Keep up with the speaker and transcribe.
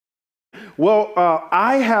Well,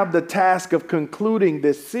 I have the task of concluding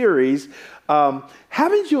this series.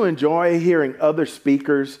 Haven't you enjoyed hearing other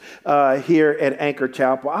speakers here at Anchor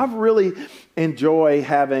Chapel? I've really enjoyed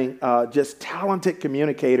having just talented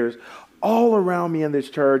communicators all around me in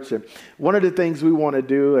this church. And one of the things we want to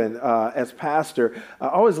do, and as pastor, I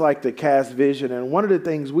always like to cast vision. And one of the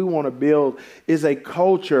things we want to build is a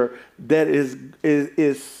culture that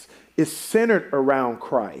is centered around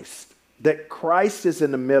Christ, that Christ is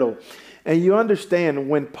in the middle. And you understand,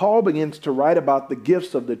 when Paul begins to write about the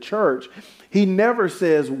gifts of the church, he never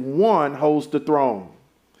says one holds the throne,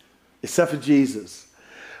 except for Jesus.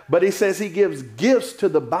 But he says he gives gifts to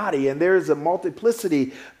the body, and there is a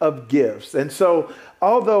multiplicity of gifts. And so,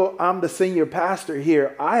 although I'm the senior pastor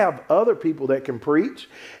here, I have other people that can preach,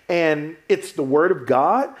 and it's the word of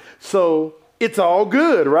God. So it's all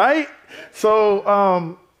good, right?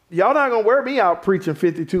 So, y'all not going to wear me out preaching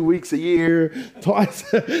 52 weeks a year, twice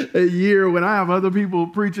a year when I have other people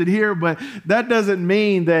preaching here. But that doesn't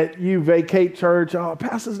mean that you vacate church. Oh,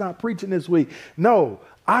 pastor's not preaching this week. No,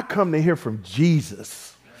 I come to hear from Jesus.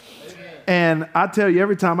 And I tell you,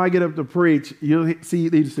 every time I get up to preach, you'll see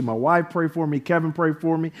my wife pray for me, Kevin pray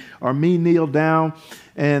for me, or me kneel down.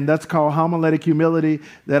 And that's called homiletic humility,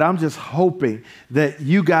 that I'm just hoping that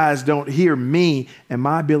you guys don't hear me and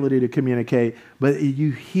my ability to communicate, but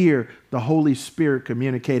you hear the Holy Spirit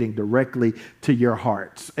communicating directly to your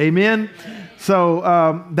hearts. Amen?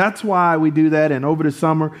 So that's why we do that. And over the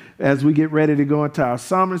summer, as we get ready to go into our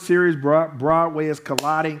summer series, Broadway is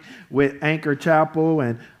colliding with Anchor Chapel,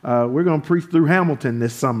 and we're going to preach through Hamilton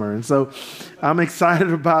this summer. And so I'm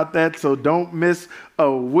excited about that. So don't miss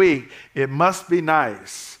a week. It must be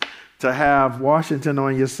nice to have Washington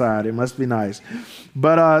on your side. It must be nice.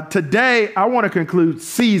 But today I want to conclude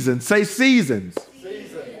seasons. Say seasons.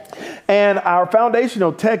 And our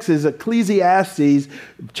foundational text is Ecclesiastes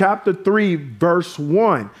chapter 3, verse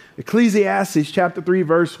 1. Ecclesiastes chapter 3,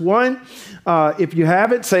 verse 1. If you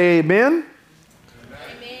have it, say amen.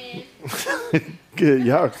 Amen. Good.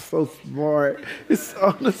 Y'all are so smart. It's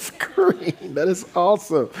on the screen. That is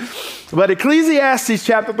awesome. But Ecclesiastes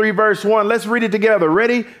chapter 3, verse 1. Let's read it together.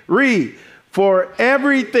 Ready? Read. For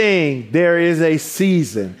everything there is a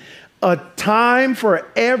season, a time for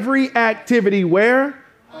every activity. Where?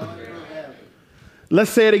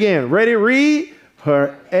 Let's say it again. Ready? Read.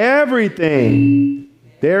 For everything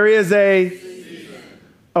there is a season.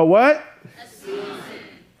 A what? A season.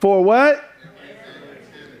 For what?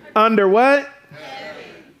 Under what?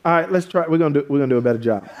 All right, let's try. We're gonna do a better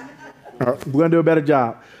job. All right, we're gonna do a better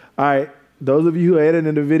job. All right, those of you who are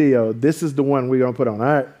editing the video, this is the one we're gonna put on. All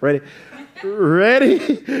right, ready?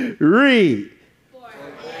 Ready? Read. For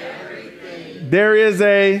everything there is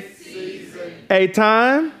a season, a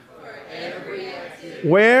time for every activity.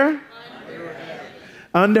 Where? Under heaven.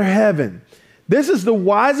 Under heaven. This is the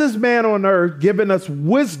wisest man on earth, giving us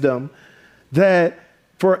wisdom that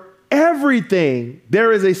for everything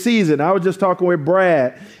there is a season. I was just talking with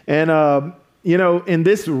Brad, and in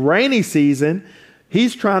this rainy season,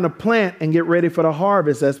 he's trying to plant and get ready for the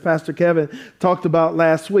harvest, as Pastor Kevin talked about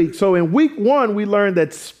last week. So in week 1, we learned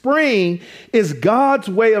that spring is God's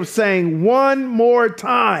way of saying one more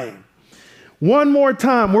time. One more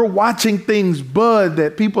time, we're watching things bud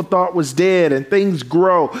that people thought was dead, and things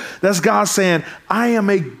grow. That's God saying, I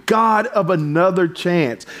am a God of another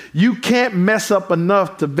chance. You can't mess up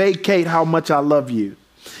enough to vacate how much I love you.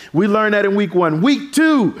 We learned that in week 1. Week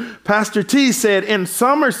 2, Pastor T said, in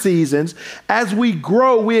summer seasons, as we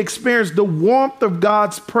grow, we experience the warmth of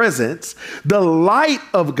God's presence, the light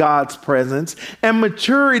of God's presence, and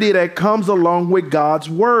maturity that comes along with God's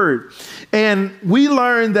word. And we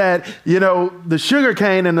learned that, the sugar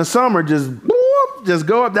cane in the summer just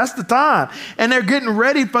go up. That's the time. And they're getting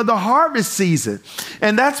ready for the harvest season.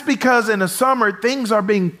 And that's because in the summer, things are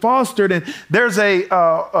being fostered. And there's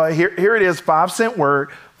here it is, 5-cent word,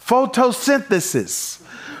 photosynthesis,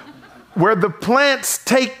 where the plants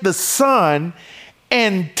take the sun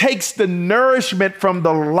and takes the nourishment from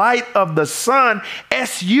the light of the sun,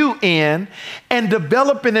 S-U-N, and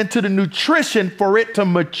develop it into the nutrition for it to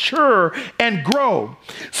mature and grow.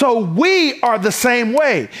 So we are the same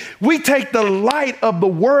way. We take the light of the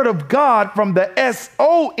word of God from the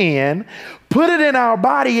S-O-N, put it in our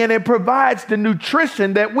body, and it provides the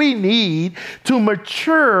nutrition that we need to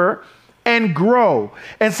mature and grow.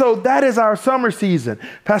 And so that is our summer season.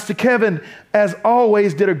 Pastor Kevin, as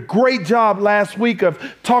always, did a great job last week of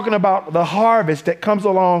talking about the harvest that comes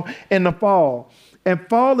along in the fall. And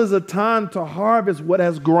fall is a time to harvest what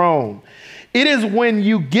has grown. It is when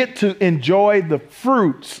you get to enjoy the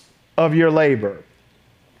fruits of your labor.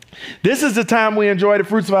 This is the time we enjoy the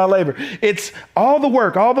fruits of our labor. It's all the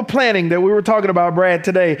work, all the planning that we were talking about, Brad,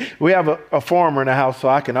 today. We have a farmer in the house, so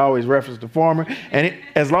I can always reference the farmer. And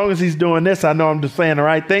as long as he's doing this, I know I'm just saying the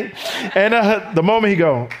right thing. And the moment he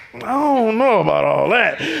go, I don't know about all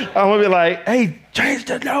that, I'm going to be like, hey, change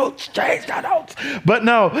the notes. But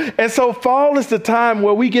no. And so fall is the time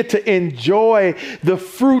where we get to enjoy the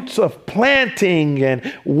fruits of planting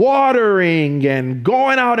and watering and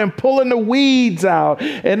going out and pulling the weeds out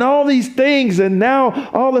and all these things. And now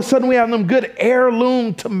all of a sudden we have them good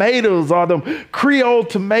heirloom tomatoes or them Creole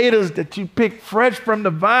tomatoes that you pick fresh from the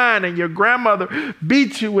vine and your grandmother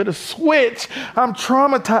beat you with a switch. I'm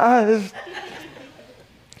traumatized.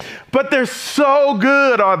 But they're so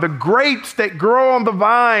good. Or the grapes that grow on the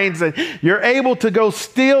vines, and you're able to go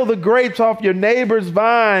steal the grapes off your neighbor's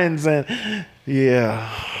vines. And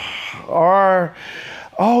or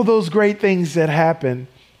all those great things that happen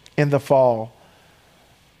in the fall.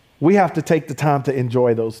 We have to take the time to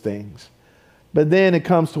enjoy those things. But then it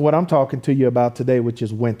comes to what I'm talking to you about today, which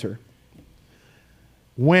is winter.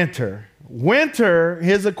 Winter,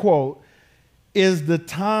 here's a quote, is the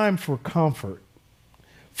time for comfort,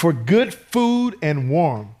 for good food and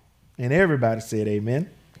warmth. And everybody said amen.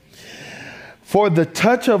 For the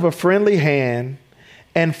touch of a friendly hand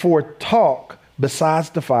and for talk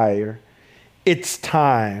besides the fire, it's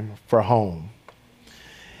time for home.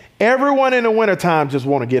 Everyone in the wintertime just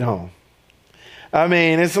want to get home. I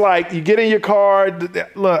mean, it's like you get in your car.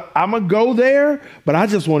 Look, I'm going to go there, but I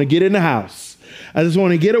just want to get in the house. I just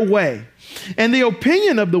want to get away. And the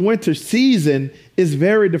opinion of the winter season is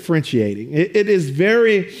very differentiating.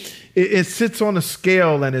 It sits on a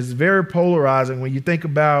scale and is very polarizing when you think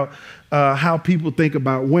about how people think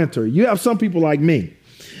about winter. You have some people like me.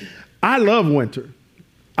 I love winter.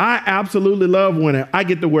 I absolutely love winter. I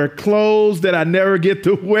get to wear clothes that I never get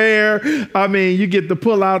to wear. I mean, you get to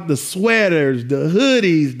pull out the sweaters, the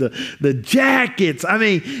hoodies, the jackets. I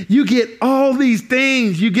mean, you get all these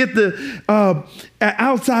things. You get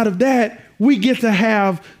outside of that, we get to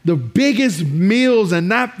have the biggest meals and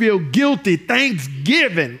not feel guilty.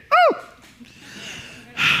 Thanksgiving. Oh!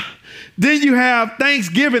 Then you have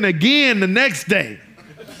Thanksgiving again the next day.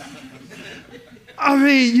 I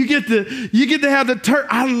mean, you get to have the turkey.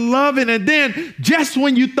 I love it. And then just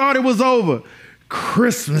when you thought it was over,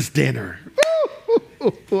 Christmas dinner.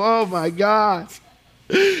 Oh my gosh.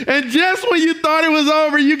 And just when you thought it was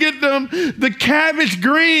over, you get the cabbage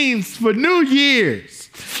greens for New Year's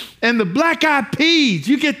and the black-eyed peas.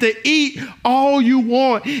 You get to eat all you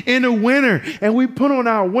want in the winter. And we put on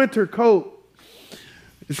our winter coat.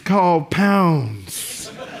 It's called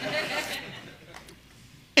Pounds.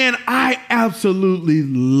 And I absolutely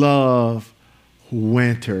love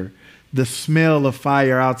winter. The smell of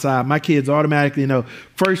fire outside. My kids automatically know.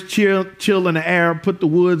 First chill in the air, put the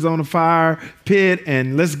woods on the fire pit,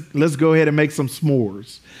 and let's go ahead and make some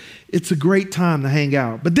s'mores. It's a great time to hang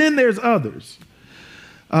out. But then there's others.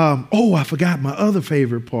 I forgot my other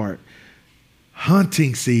favorite part.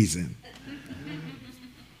 Hunting season.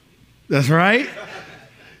 That's right.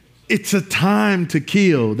 It's a time to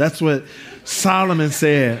kill. That's what Solomon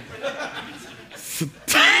said.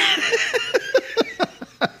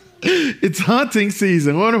 It's hunting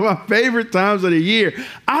season, one of my favorite times of the year.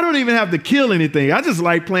 I don't even have to kill anything. I just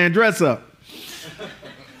like playing dress up.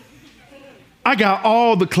 I got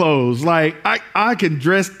all the clothes. Like I can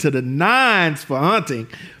dress to the nines for hunting.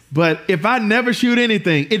 But if I never shoot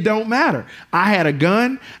anything, it don't matter. I had a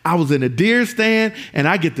gun, I was in a deer stand, and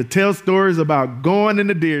I get to tell stories about going in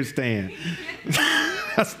the deer stand.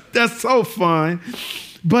 That's so fun.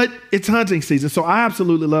 But it's hunting season, so I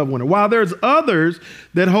absolutely love winter. While there's others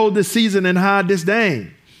that hold this season in high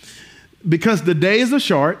disdain. Because the days are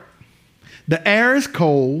short, the air is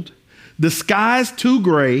cold, the sky's too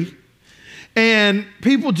gray, and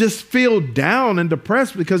people just feel down and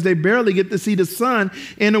depressed because they barely get to see the sun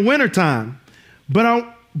in the wintertime. But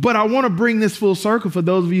I want to bring this full circle for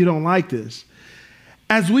those of you who don't like this.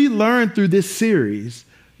 As we learn through this series,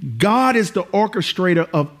 God is the orchestrator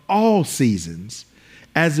of all seasons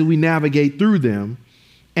as we navigate through them,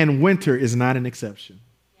 and winter is not an exception.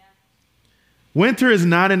 Yeah. Winter is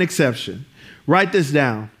not an exception. Write this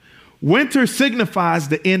down. Winter signifies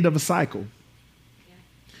the end of a cycle.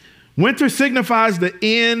 Winter signifies the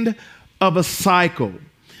end of a cycle.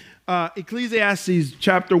 Ecclesiastes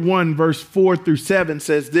chapter 1, verse 4 through 7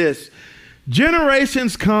 says this: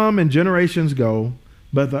 generations come and generations go,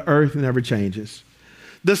 but the earth never changes.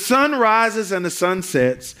 The sun rises and the sun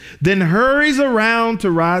sets, then hurries around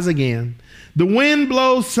to rise again. The wind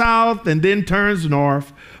blows south and then turns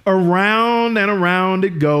north, Around and around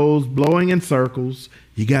it goes, blowing in circles.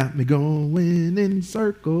 You got me going in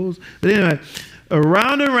circles. But anyway,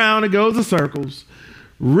 around and around it goes in circles.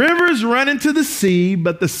 Rivers run into the sea,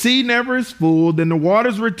 but the sea never is full. Then the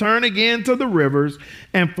waters return again to the rivers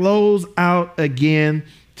and flows out again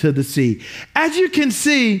to the sea. As you can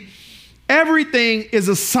see, everything is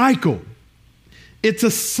a cycle. It's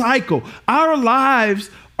a cycle. Our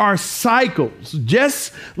lives are cycles.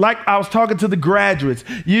 Just like I was talking to the graduates,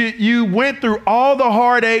 you went through all the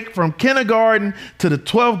heartache from kindergarten to the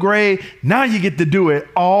 12th grade. Now you get to do it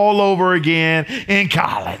all over again in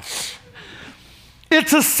college.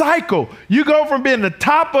 It's a cycle. You go from being the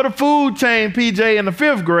top of the food chain, PJ, in the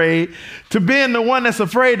 5th grade to being the one that's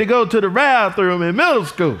afraid to go to the bathroom in middle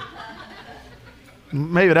school.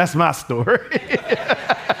 Maybe that's my story.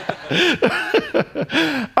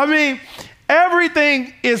 I mean,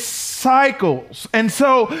 everything is cycles. And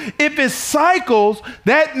so if it's cycles,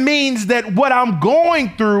 that means that what I'm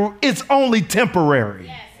going through is only temporary.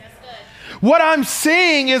 Yes, that's good. What I'm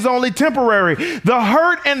seeing is only temporary. The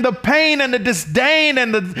hurt and the pain and the disdain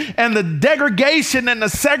and the degradation and the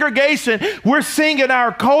segregation we're seeing in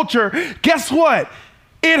our culture, guess what?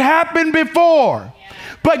 It happened before. Yeah.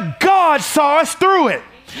 But God saw us through it.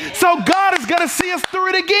 So God is going to see us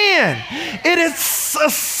through it again. It is a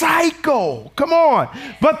cycle. Come on.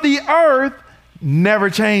 But the earth never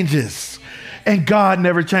changes. And God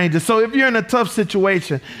never changes. So if you're in a tough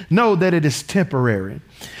situation, know that it is temporary.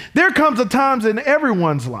 There comes a time in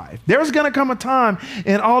everyone's life. There's going to come a time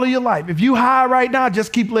in all of your life. If you high right now,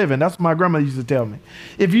 just keep living. That's what my grandma used to tell me.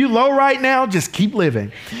 If you low right now, just keep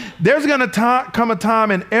living. There's going to come a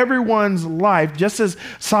time in everyone's life, just as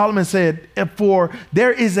Solomon said, for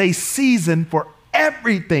there is a season for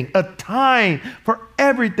everything, a time for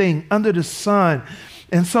everything under the sun.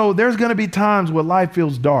 And so there's going to be times where life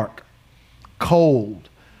feels dark, cold,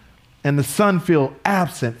 and the sun feels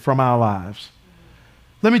absent from our lives.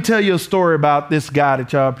 Let me tell you a story about this guy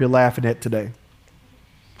that y'all up here laughing at today.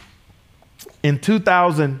 In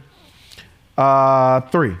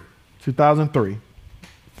 2003,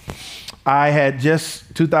 I had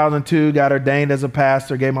just 2002 got ordained as a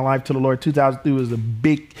pastor, gave my life to the Lord. 2002 was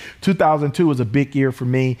a big year for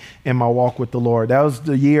me in my walk with the Lord. That was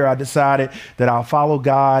the year I decided that I'll follow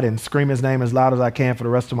God and scream his name as loud as I can for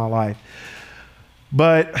the rest of my life.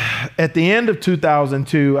 But at the end of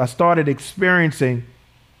 2002, I started experiencing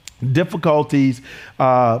difficulties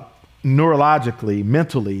neurologically,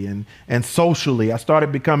 mentally, and socially. I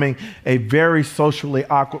started becoming a very socially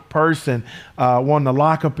awkward person, wanting to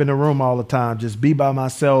lock up in the room all the time, just be by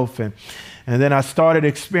myself. And then I started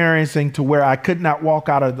experiencing to where I could not walk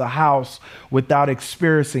out of the house without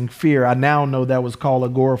experiencing fear. I now know that was called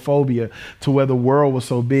agoraphobia, to where the world was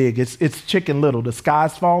so big. It's Chicken Little. The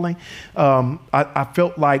sky's falling. I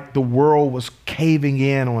felt like the world was caving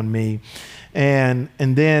in on me. And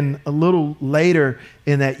then a little later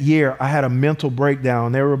in that year, I had a mental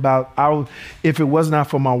breakdown. If it was not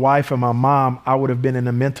for my wife and my mom, I would have been in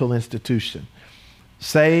a mental institution.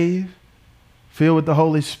 Saved, filled with the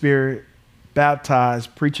Holy Spirit,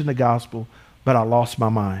 baptized, preaching the gospel, but I lost my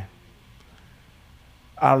mind.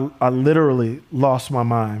 I literally lost my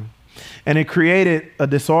mind. And it created a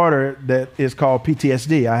disorder that is called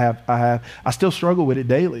PTSD. I still struggle with it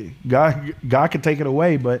daily. God can take it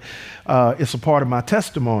away, but it's a part of my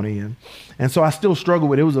testimony. And so I still struggle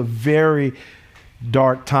with it. It was a very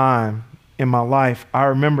dark time in my life. I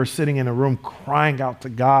remember sitting in a room crying out to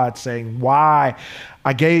God, saying, why?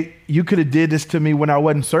 You could have did this to me when I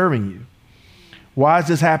wasn't serving you. Why is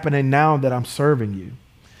this happening now that I'm serving you?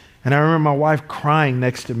 And I remember my wife crying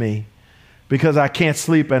next to me, because I can't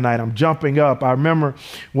sleep at night. I'm jumping up. I remember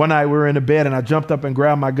one night we were in the bed and I jumped up and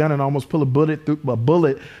grabbed my gun and almost pulled a bullet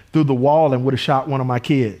through the wall and would have shot one of my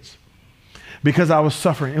kids, because I was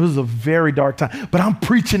suffering. It was a very dark time. But I'm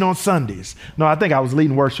preaching on Sundays. No, I think I was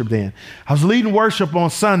leading worship then. I was leading worship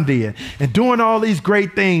on Sunday and doing all these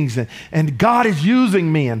great things. And God is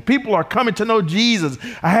using me and people are coming to know Jesus.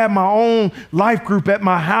 I have my own life group at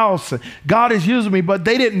my house. And God is using me, but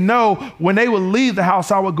they didn't know when they would leave the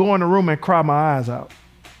house, I would go in the room and cry my eyes out.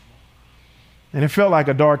 And it felt like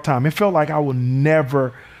a dark time. It felt like I would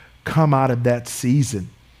never come out of that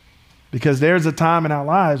season. Because there's a time in our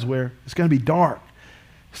lives where it's going to be dark.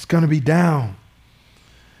 It's going to be down.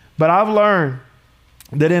 But I've learned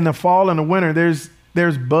that in the fall and the winter,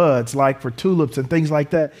 there's buds, like for tulips and things like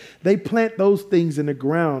that. They plant those things in the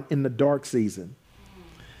ground in the dark season.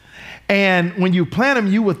 And when you plant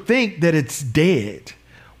them, you would think that it's dead.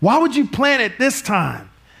 Why would you plant it this time?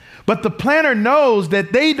 But the planter knows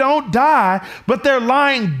that they don't die, but they're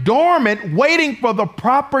lying dormant, waiting for the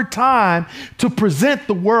proper time to present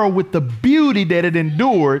the world with the beauty that it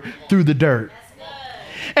endured through the dirt.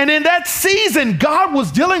 And in that season, God was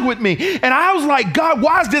dealing with me. And I was like, God,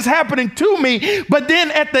 why is this happening to me? But then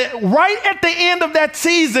right at the end of that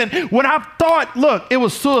season, when I thought, look, it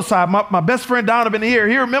was suicide. My best friend Donovan here,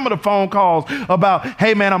 he remember the phone calls about,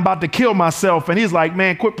 hey, man, I'm about to kill myself. And he's like,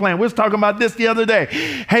 man, quit playing. We was talking about this the other day.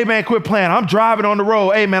 Hey, man, quit playing. I'm driving on the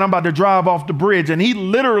road. Hey, man, I'm about to drive off the bridge. And he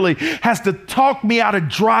literally has to talk me out of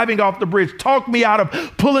driving off the bridge, talk me out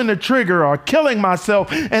of pulling the trigger or killing myself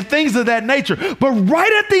and things of that nature. But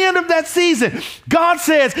right at the end of that season, God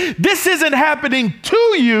says, this isn't happening to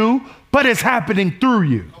you, but it's happening through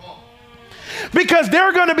you. Because there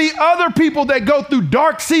are going to be other people that go through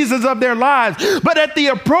dark seasons of their lives. But at the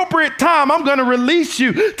appropriate time, I'm going to release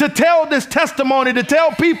you to tell this testimony, to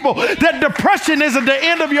tell people that depression isn't the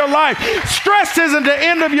end of your life. Stress isn't the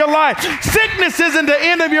end of your life. Sickness isn't the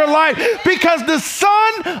end of your life, because the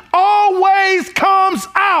sun always comes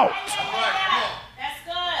out.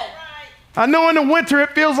 I know in the winter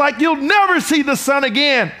it feels like you'll never see the sun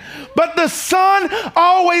again, but the sun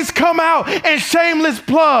always come out. And shameless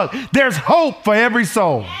plug, there's hope for every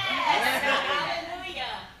soul.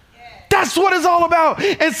 That's what it's all about.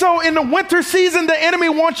 And so in the winter season, the enemy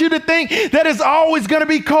wants you to think that it's always going to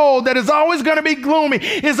be cold, that it's always going to be gloomy,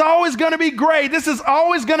 it's always going to be gray. This is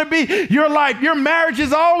always going to be your life. Your marriage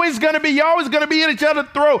is always going to be, you're always going to be in each other's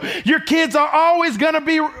throat. Your kids are always going to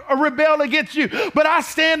be rebel against you. But I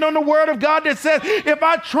stand on the word of God that says, if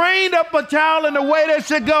I trained up a child in the way they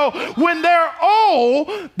should go, when they're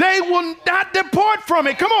old, they will not depart from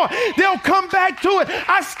it. Come on, they'll come back to it.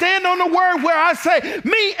 I stand on the word where I say,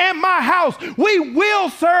 me and my house, we will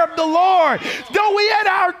serve the Lord. Though we had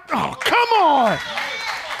our, oh, come on.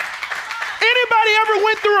 Anybody ever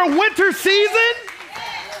went through a winter season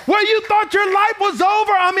where you thought your life was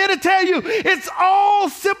over? I'm here to tell you, it's all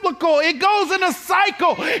cyclical. It goes in a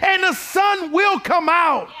cycle, and the sun will come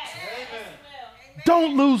out.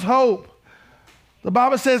 Don't lose hope. The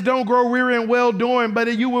Bible says, don't grow weary in well-doing,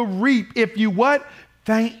 but you will reap if you what?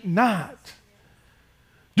 Faint not.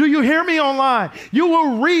 Do you hear me online? You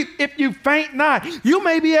will reap if you faint not. You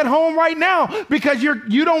may be at home right now because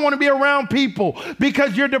you don't want to be around people,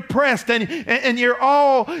 because you're depressed and you're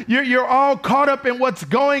all caught up in what's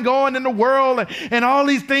going on in the world, and all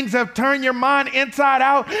these things have turned your mind inside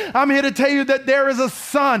out. I'm here to tell you that there is a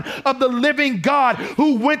son of the living God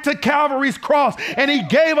who went to Calvary's cross and he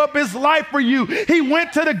gave up his life for you. He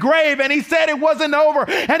went to the grave and he said it wasn't over,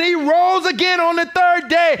 and he rose again on the third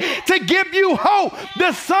day to give you hope.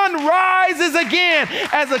 The sun rises again,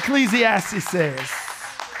 as Ecclesiastes says.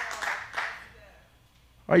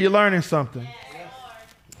 Are you learning something?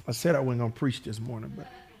 I said I wasn't going to preach this morning, but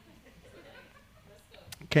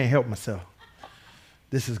I can't help myself.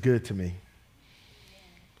 This is good to me.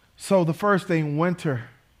 So the first thing, winter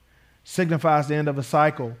signifies the end of a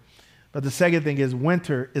cycle. But the second thing is,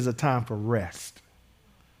 winter is a time for rest.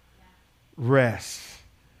 Rest.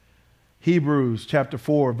 Hebrews chapter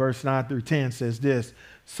 4, verse 9 through 10 says this: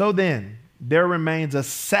 so then, there remains a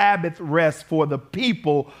Sabbath rest for the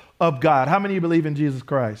people of God. How many of you believe in Jesus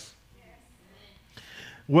Christ? Yes.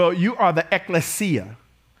 Well, you are the ecclesia,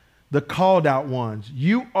 the called out ones.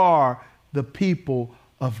 You are the people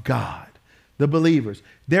of God, the believers.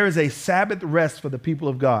 There is a Sabbath rest for the people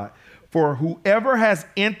of God. For whoever has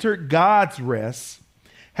entered God's rest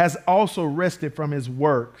has also rested from his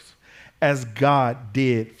works as God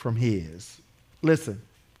did from his. Listen.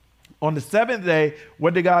 On the seventh day,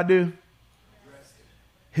 what did God do?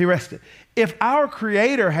 He rested. If our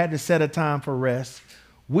Creator had to set a time for rest,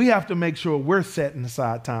 we have to make sure we're setting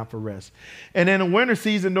aside time for rest. And in the winter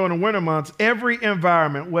season, during the winter months, every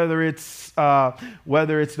environment, whether it's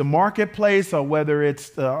the marketplace or whether it's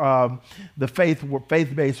the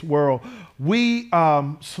faith-based world, we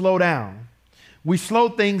slow down. We slow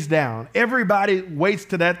things down. Everybody waits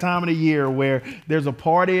to that time of the year where there's a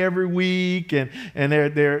party every week, and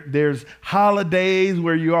there's holidays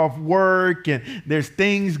where you're off work, and there's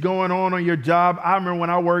things going on your job. I remember when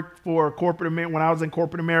I worked for when I was in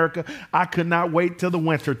corporate America, I could not wait till the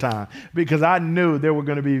winter time because I knew there were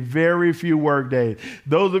going to be very few work days.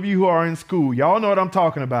 Those of you who are in school, y'all know what I'm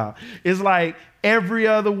talking about. It's like every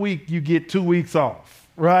other week you get 2 weeks off.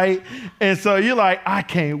 Right? And so you're like, I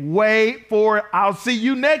can't wait for it. I'll see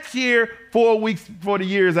you next year, 4 weeks before the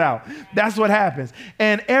year's out. That's what happens.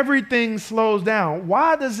 And everything slows down.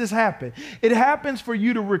 Why does this happen? It happens for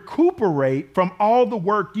you to recuperate from all the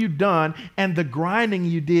work you've done and the grinding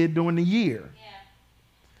you did during the year.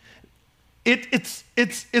 Yeah.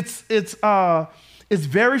 It's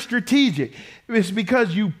very strategic. It's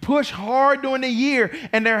because you push hard during the year,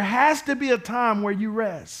 and there has to be a time where you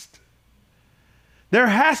rest. There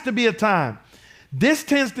has to be a time. This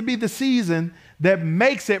tends to be the season that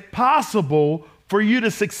makes it possible for you to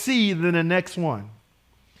succeed in the next one.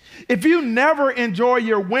 If you never enjoy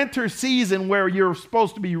your winter season where you're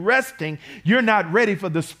supposed to be resting, you're not ready for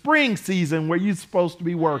the spring season where you're supposed to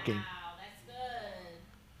be working. Wow, that's good.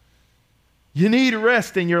 You need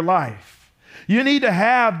rest in your life. You need to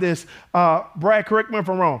have this, Brad, correct me if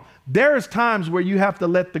I'm wrong. There's times where you have to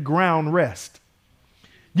let the ground rest.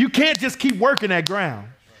 You can't just keep working that ground.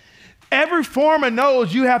 Every farmer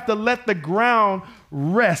knows you have to let the ground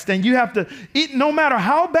rest, and you have to eat, no matter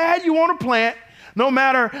how bad you want to plant, no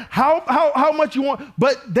matter how much you want,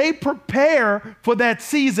 but they prepare for that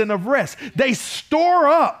season of rest. They store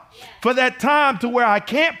up for that time to where I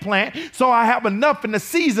can't plant, so I have enough in the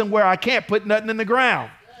season where I can't put nothing in the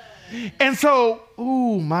ground. And so,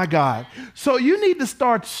 oh my God. So you need to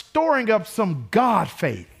start storing up some God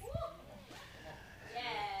faith. Yes.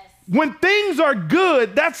 When things are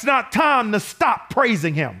good, that's not time to stop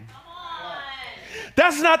praising him.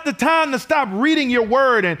 That's not the time to stop reading your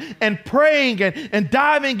word and praying and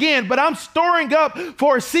diving in. But I'm storing up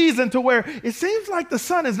for a season to where it seems like the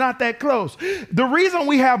sun is not that close. The reason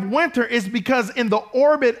we have winter is because in the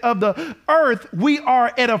orbit of the earth, we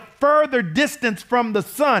are at a further distance from the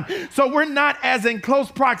sun. So we're not as in close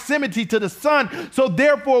proximity to the sun. So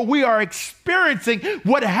therefore, we are experiencing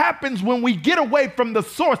what happens when we get away from the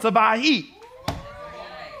source of our heat.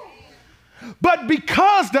 But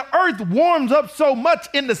because the earth warms up so much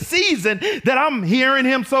in the season that I'm hearing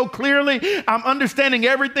him so clearly, I'm understanding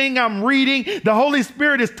everything I'm reading. The Holy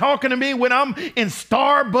Spirit is talking to me when I'm in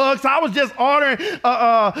Starbucks. I was just ordering,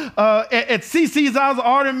 at CC's, I was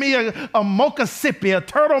ordering me a mocha sippy, a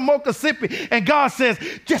turtle mocha sippy. And God says,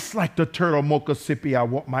 just like the turtle mocha sippy, I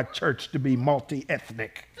want my church to be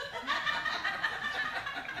multi-ethnic.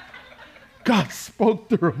 God spoke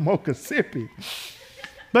through a mocha sippy.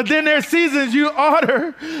 But then there's seasons you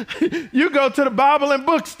order, you go to the Bible and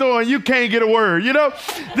bookstore and you can't get a word, you know?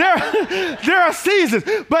 There are seasons.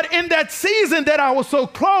 But in that season that I was so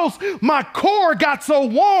close, my core got so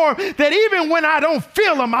warm that even when I don't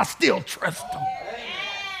feel them, I still trust them.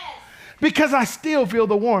 Because I still feel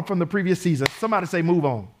the warmth from the previous season. Somebody say, move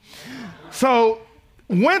on. So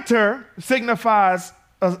winter signifies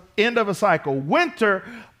an end of a cycle. Winter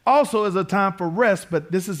also is a time for rest,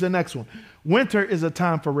 but this is the next one. Winter is a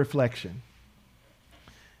time for reflection.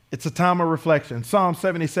 It's a time of reflection. Psalm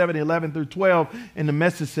 77, 11 through 12, and the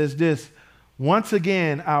message says this: once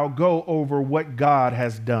again, I'll go over what God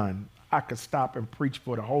has done. I could stop and preach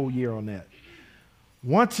for the whole year on that.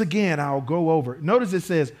 Once again, I'll go over. Notice it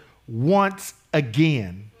says, once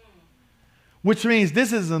again, which means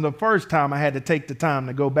this isn't the first time I had to take the time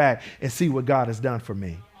to go back and see what God has done for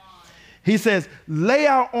me. He says, lay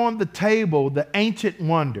out on the table the ancient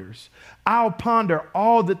wonders. I'll ponder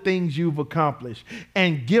all the things you've accomplished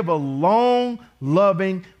and give a long,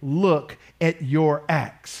 loving look at your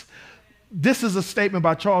acts. This is a statement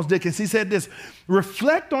by Charles Dickens. He said this: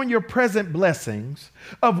 reflect on your present blessings,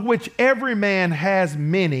 of which every man has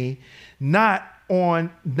many, not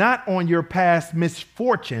on your past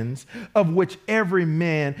misfortunes, of which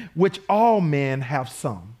all men have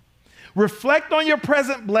some. Reflect on your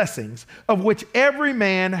present blessings, of which every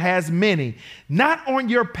man has many, not on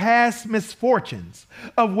your past misfortunes,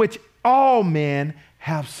 of which all men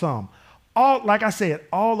have some. Like I said,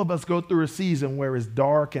 all of us go through a season where it's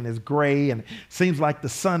dark and it's gray and it seems like the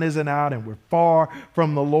sun isn't out and we're far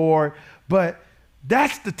from the Lord. But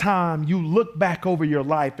that's the time you look back over your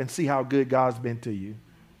life and see how good God's been to you.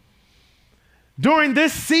 During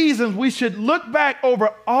this season, we should look back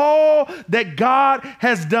over all that God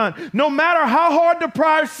has done. No matter how hard the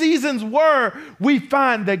prior seasons were, we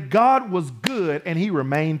find that God was good and he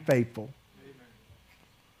remained faithful. Amen.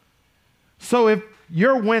 So if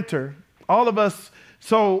your winter, all of us,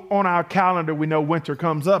 so on our calendar, we know winter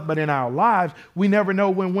comes up, but in our lives, we never know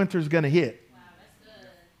when winter's going to hit. Wow, that's good.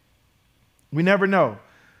 We never know.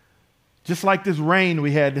 Just like this rain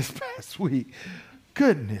we had this past week.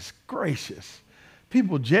 Goodness gracious.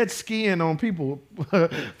 People jet skiing on people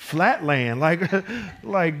flatland,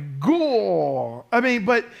 like gore. I mean,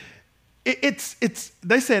 but it's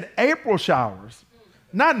they said April showers,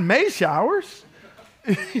 not May showers.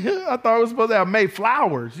 I thought it was supposed to have May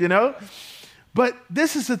flowers, you know? But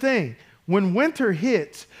this is the thing. When winter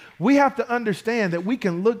hits, we have to understand that we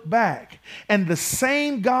can look back and the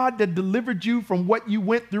same God that delivered you from what you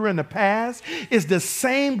went through in the past is the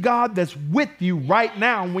same God that's with you right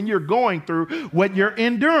now when you're going through what you're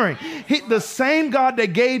enduring. The same God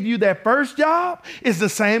that gave you that first job is the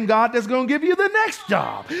same God that's going to give you the next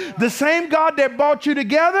job. The same God that brought you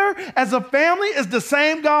together as a family is the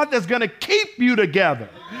same God that's going to keep you together.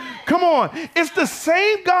 Come on. It's the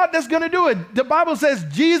same God that's going to do it. The Bible says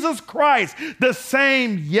Jesus Christ, the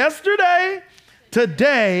same yesterday,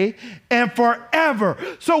 today, and forever.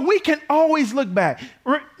 So we can always look back.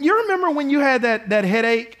 You remember when you had that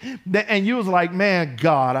headache and you was like, man,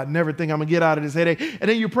 God, I never think I'm going to get out of this headache. And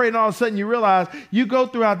then you prayed and all of a sudden you realize you go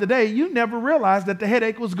throughout the day, you never realized that the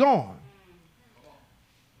headache was gone.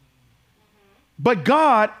 But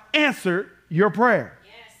God answered your prayer.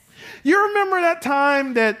 You remember that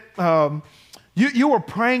time that you were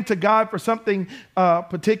praying to God for something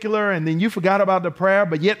particular and then you forgot about the prayer,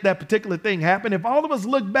 but yet that particular thing happened? If all of us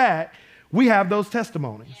look back, we have those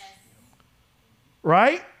testimonies. Yes.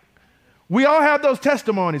 Right? We all have those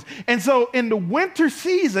testimonies. And so in the winter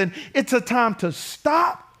season, it's a time to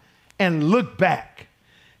stop and look back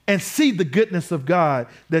and see the goodness of God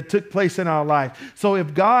that took place in our life. So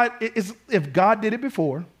if God did it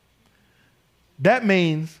before, that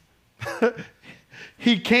means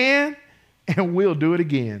he can and will do it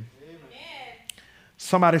again. Amen.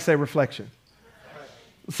 Somebody say reflection.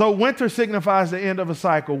 So winter signifies the end of a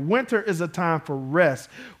cycle. Winter is a time for rest.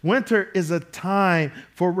 Winter is a time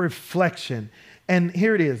for reflection. And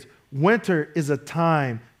here it is. Winter is a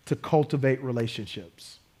time to cultivate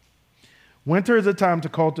relationships. Winter is a time to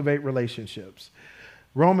cultivate relationships.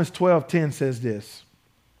 Romans 12:10 says this.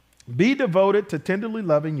 Be devoted to tenderly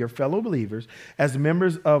loving your fellow believers as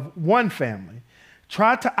members of one family.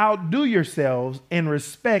 Try to outdo yourselves in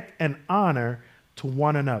respect and honor to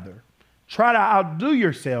one another. Try to outdo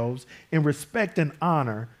yourselves in respect and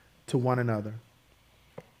honor to one another.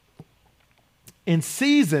 In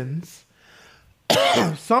seasons,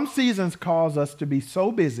 some seasons cause us to be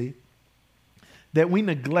so busy that we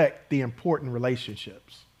neglect the important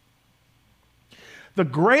relationships. The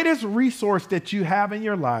greatest resource that you have in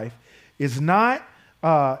your life is not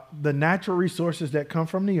the natural resources that come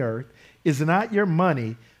from the earth, is not your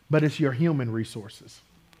money, but it's your human resources.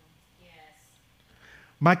 Yes.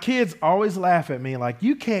 My kids always laugh at me like,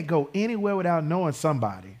 you can't go anywhere without knowing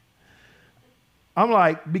somebody. I'm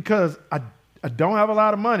like, because I don't have a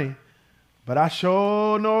lot of money, but I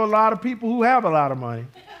sure know a lot of people who have a lot of money.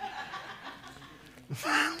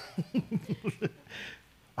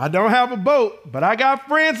 I don't have a boat, but I got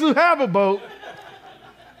friends who have a boat.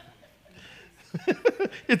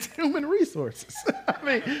 It's human resources. I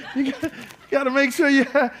mean, you got to make sure you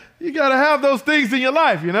got to have those things in your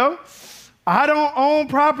life, you know? I don't own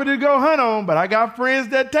property to go hunt on, but I got friends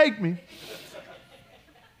that take me.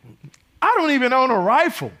 I don't even own a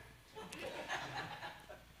rifle.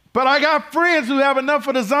 But I got friends who have enough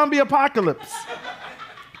for the zombie apocalypse.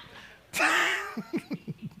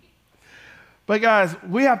 But guys,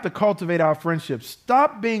 we have to cultivate our friendships.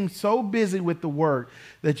 Stop being so busy with the work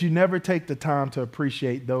that you never take the time to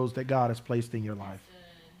appreciate those that God has placed in your life.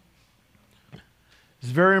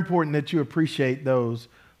 It's very important that you appreciate those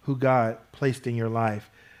who God placed in your life.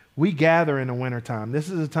 We gather in the wintertime. This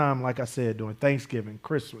is a time, like I said, during Thanksgiving,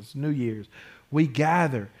 Christmas, New Year's. We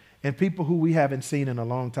gather, and people who we haven't seen in a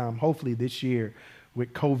long time, hopefully this year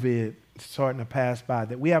with COVID starting to pass by,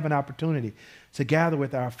 that we have an opportunity to gather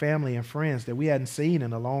with our family and friends that we hadn't seen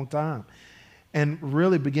in a long time and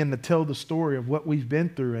really begin to tell the story of what we've been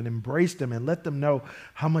through and embrace them and let them know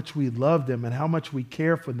how much we love them and how much we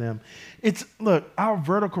care for them. Look, our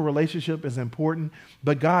vertical relationship is important,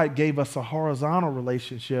 but God gave us a horizontal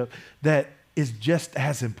relationship that is just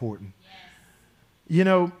as important. Yes. You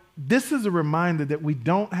know, this is a reminder that we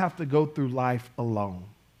don't have to go through life alone.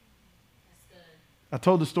 I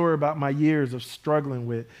told the story about my years of struggling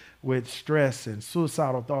with stress and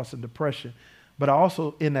suicidal thoughts and depression. But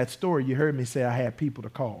also in that story, you heard me say I had people to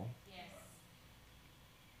call. Yes.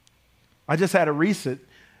 I just had a recent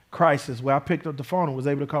crisis where I picked up the phone and was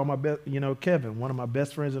able to call Kevin, one of my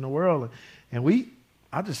best friends in the world. And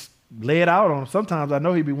I just lay it out on him. Sometimes I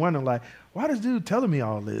know he'd be wondering, like, why this dude telling me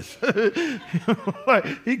all this? Like,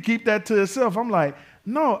 he'd keep that to himself. I'm like,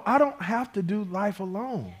 no, I don't have to do life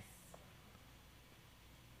alone.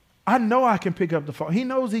 I know I can pick up the phone. He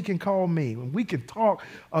knows he can call me. And we can talk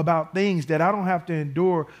about things that I don't have to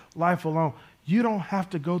endure life alone. You don't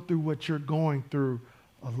have to go through what you're going through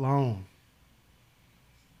alone.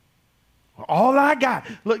 All I got.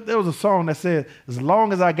 Look, there was a song that said, as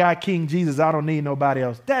long as I got King Jesus, I don't need nobody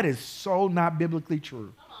else. That is so not biblically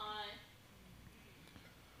true.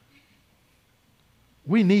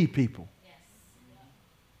 We need people. Yes.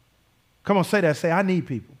 Come on, say that. Say, I need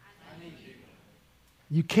people.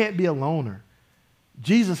 You can't be a loner.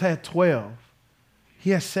 Jesus had 12. He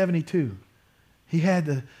had 72. He had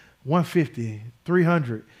the 150,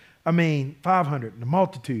 300, 500, the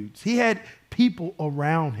multitudes. He had people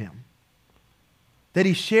around him that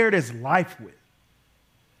he shared his life with.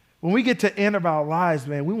 When we get to the end of our lives,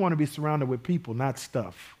 man, we want to be surrounded with people, not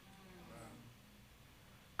stuff.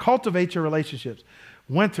 Cultivate your relationships.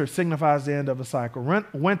 Winter signifies the end of a cycle.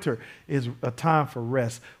 Winter is a time for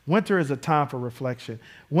rest. Winter is a time for reflection.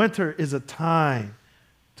 Winter is a time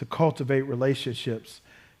to cultivate relationships.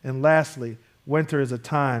 And lastly, winter is a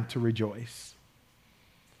time to rejoice.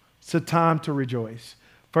 It's a time to rejoice.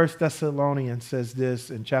 1 Thessalonians says this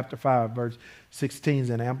in chapter 5, verse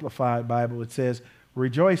 16, in Amplified Bible. It says,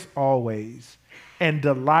 rejoice always and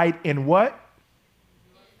delight in what?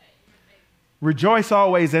 Rejoice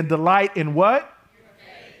always and delight in what?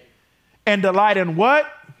 And delight in what?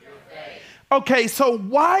 Okay, so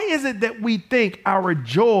why is it that we think our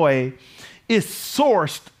joy is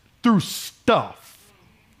sourced through stuff?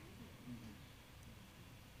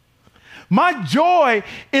 My joy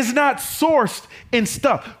is not sourced in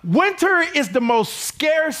stuff. Winter is the most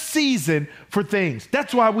scarce season for things.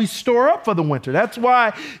 That's why we store up for the winter. That's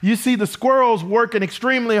why you see the squirrels working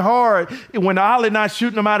extremely hard when the Ollie not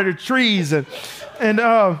shooting them out of the trees.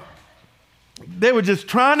 And they were just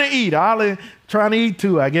trying to eat. Ollie trying to eat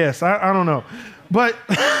too, I guess. I don't know. But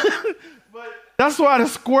that's why the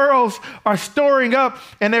squirrels are storing up,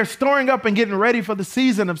 and they're storing up and getting ready for the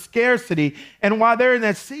season of scarcity. And while they're in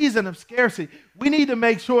that season of scarcity, we need to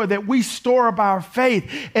make sure that we store up our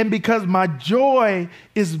faith. And because my joy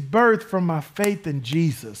is birthed from my faith in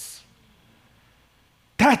Jesus,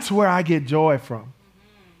 that's where I get joy from.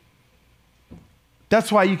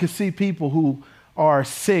 That's why you can see people who are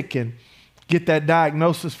sick and get that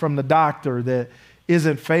diagnosis from the doctor that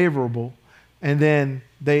isn't favorable, and then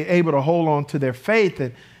they're able to hold on to their faith.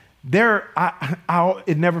 And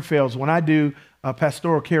it never fails. When I do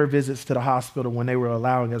pastoral care visits to the hospital, when they were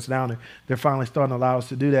allowing us down there, they're finally starting to allow us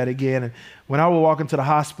to do that again. And when I would walk into the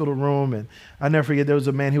hospital room, and I never forget, there was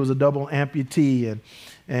a man, he was a double amputee,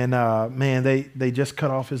 and man, they just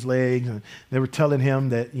cut off his legs, and they were telling him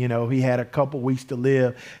that, he had a couple weeks to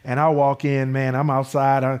live. And I walk in, man, I'm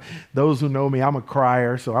outside. Those who know me, I'm a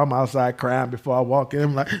crier, so I'm outside crying before I walk in.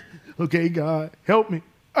 I'm like, okay, God, help me.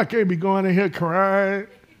 I can't be going in here crying.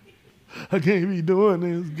 I can't be doing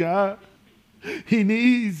this, God. He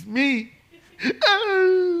needs me.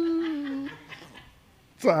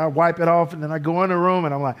 So I wipe it off, and then I go in the room,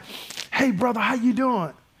 and I'm like, hey, brother, how you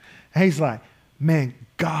doing? And he's like, man,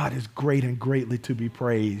 God is great and greatly to be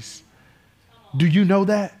praised. Do you know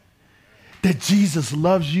that? That Jesus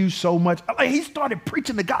loves you so much. Like, he started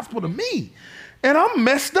preaching the gospel to me, and I'm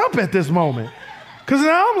messed up at this moment. Because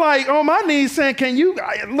now I'm like on my knees saying, can you,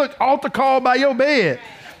 look, altar call by your bed.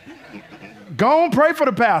 Go and pray for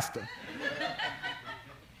the pastor.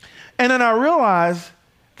 And then I realized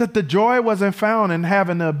that the joy wasn't found in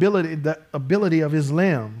having the ability of his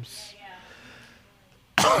limbs.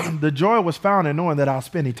 Yeah. The joy was found in knowing that I'll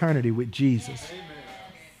spend eternity with Jesus. Amen.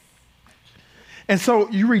 And so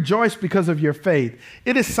you rejoice because of your faith.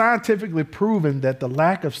 It is scientifically proven that the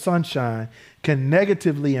lack of sunshine can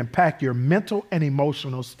negatively impact your mental and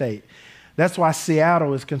emotional state. That's why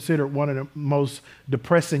Seattle is considered one of the most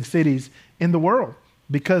depressing cities in the world,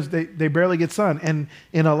 because they barely get sun. And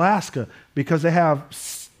in Alaska, because they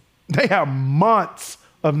have months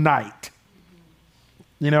of night.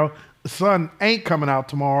 The sun ain't coming out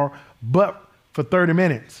tomorrow, but for 30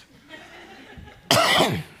 minutes.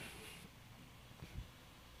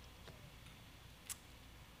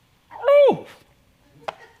 Oh,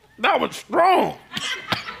 that was strong.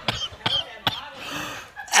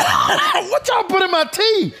 What y'all put in my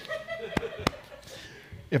tea?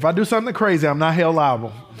 If I do something crazy, I'm not held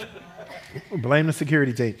liable. Blame the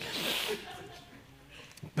security team.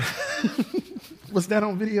 Was that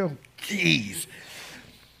on video? Jeez.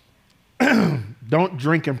 Don't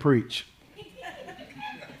drink and preach.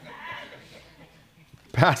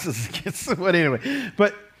 Pastors against, but anyway.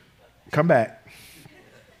 But come back.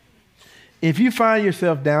 If you find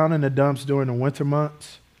yourself down in the dumps during the winter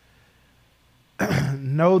months,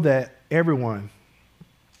 know that everyone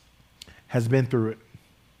has been through it.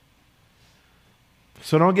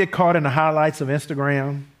 So don't get caught in the highlights of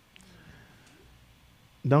Instagram.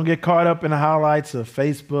 Don't get caught up in the highlights of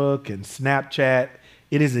Facebook and Snapchat.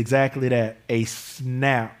 It is exactly that, a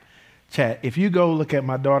Snapchat. If you go look at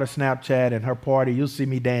my daughter's Snapchat and her party, you'll see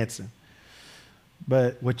me dancing.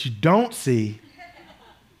 But what you don't see,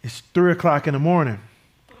 it's 3 o'clock in the morning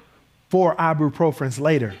 4 ibuprofens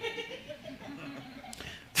later.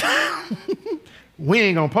 We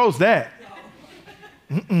ain't gonna post that.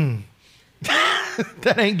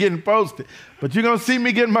 That ain't getting posted. But you're gonna see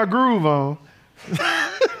me getting my groove on.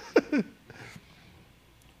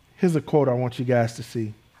 Here's a quote I want you guys to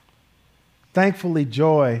see. Thankfully,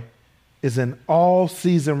 joy is an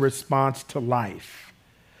all-season response to life.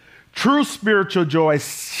 True spiritual joy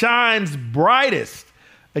shines brightest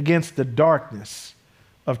against the darkness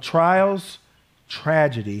of trials,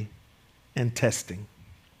 tragedy, and testing.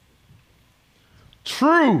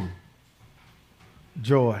 True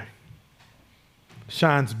joy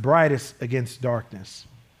shines brightest against darkness.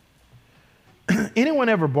 Anyone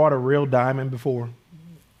ever bought a real diamond before?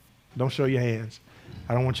 Don't show your hands.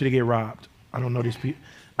 I don't want you to get robbed. I don't know these people.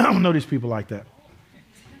 I don't know these people like that.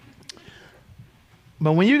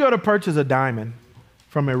 But when you go to purchase a diamond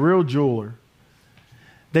from a real jeweler,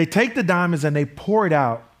 they take the diamonds and they pour it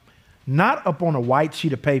out, not up on a white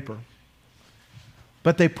sheet of paper,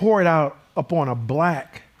 but they pour it out up on a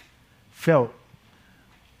black felt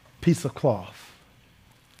piece of cloth.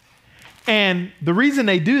 And the reason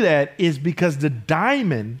they do that is because the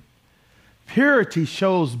diamond purity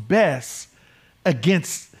shows best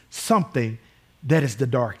against something that is the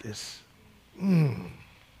darkest.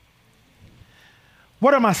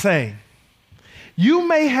 What am I saying? You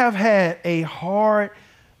may have had a hard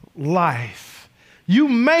life. You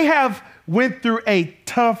may have went through a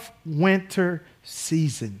tough winter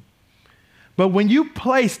season. But when you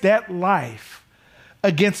place that life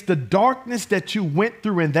against the darkness that you went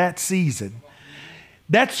through in that season,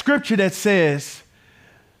 that scripture that says,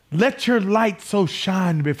 let your light so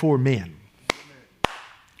shine before men,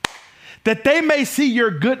 that they may see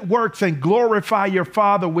your good works and glorify your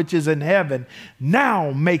Father which is in heaven,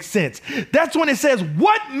 now makes sense. That's when it says,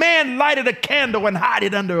 what man lighted a candle and hide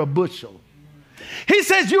it under a bushel? He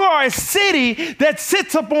says, you are a city that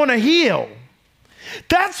sits up on a hill.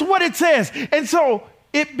 That's what it says. And so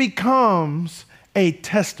it becomes a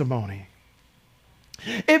testimony.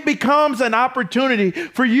 It becomes an opportunity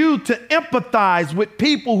for you to empathize with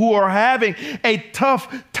people who are having a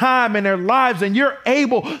tough time in their lives, and you're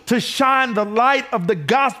able to shine the light of the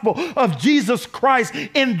gospel of Jesus Christ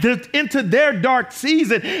into their dark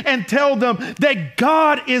season and tell them that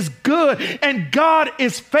God is good and God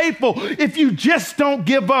is faithful. If you just don't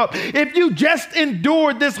give up, if you just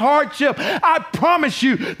endure this hardship, I promise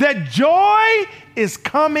you that joy is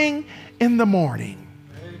coming in the morning.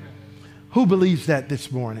 Who believes that this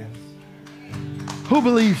morning? Who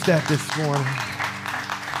believes that this morning?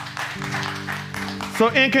 So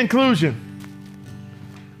in conclusion,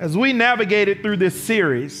 as we navigated through this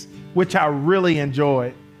series, which I really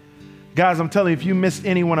enjoyed, guys, I'm telling you, if you missed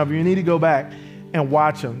any one of them, you need to go back and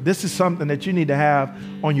watch them. This is something that you need to have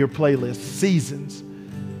on your playlist, Seasons,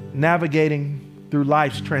 navigating through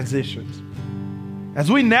life's transitions. As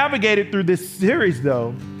we navigated through this series,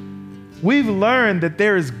 though, we've learned that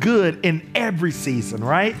there is good in every season,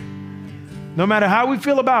 right? No matter how we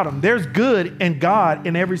feel about them, there's good in God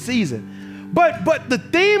in every season. But the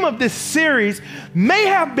theme of this series may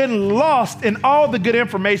have been lost in all the good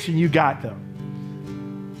information you got, though.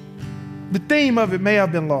 The theme of it may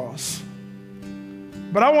have been lost.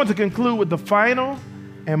 But I want to conclude with the final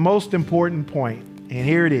and most important point. And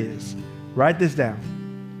here it is. Write this down.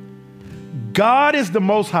 God is the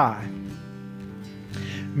Most High.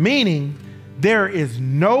 Meaning, there is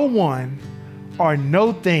no one or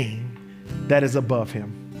no thing that is above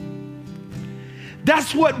him.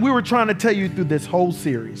 That's what we were trying to tell you through this whole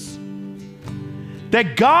series.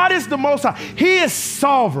 That God is the Most High. He is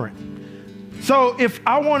sovereign. So if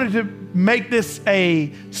I wanted to make this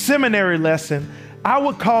a seminary lesson, I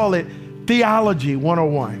would call it Theology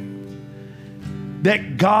 101.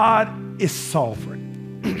 That God is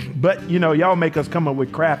sovereign. But, y'all make us come up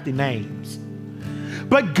with crafty names.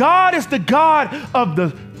 But God is the God of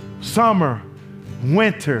the summer,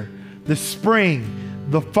 winter, the spring,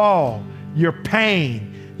 the fall, your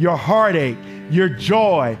pain, your heartache, your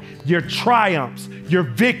joy, your triumphs, your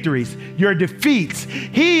victories, your defeats.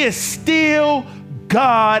 He is still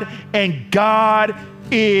God, and God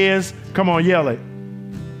is, come on, yell it,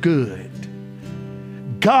 good.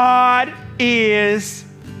 God is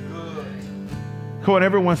good. Come on,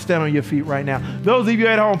 everyone stand on your feet right now. Those of you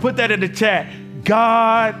at home, put that in the chat.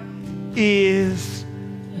 God is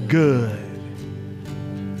good.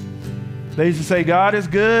 They used to say God is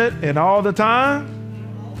good and all the time.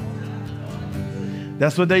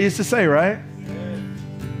 That's what they used to say, right?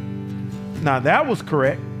 Now that was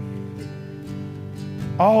correct.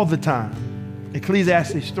 All the time.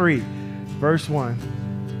 Ecclesiastes 3, verse 1.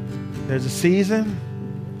 There's a season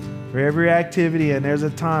for every activity, and there's a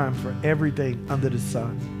time for everything under the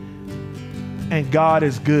sun. And God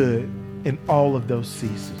is good in all of those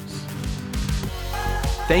seasons.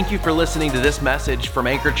 Thank you for listening to this message from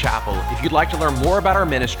Anchor Chapel. If you'd like to learn more about our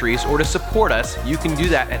ministries or to support us, you can do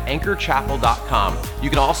that at anchorchapel.com. You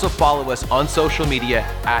can also follow us on social media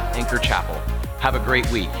at Anchor Chapel. Have a great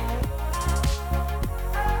week.